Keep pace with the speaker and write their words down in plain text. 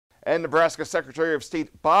And Nebraska Secretary of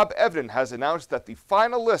State Bob Evnen has announced that the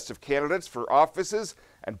final list of candidates for offices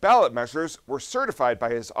and ballot measures were certified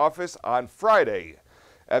by his office on Friday.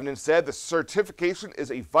 Evnen said the certification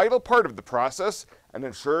is a vital part of the process and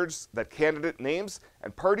ensures that candidate names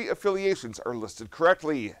and party affiliations are listed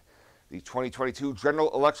correctly. The 2022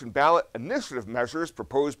 general election ballot initiative measures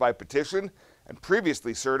proposed by petition and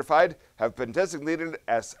previously certified have been designated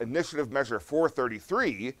as Initiative Measure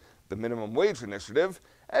 433, the Minimum Wage Initiative,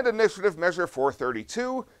 and Initiative Measure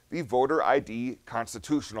 432, the Voter ID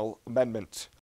Constitutional Amendment.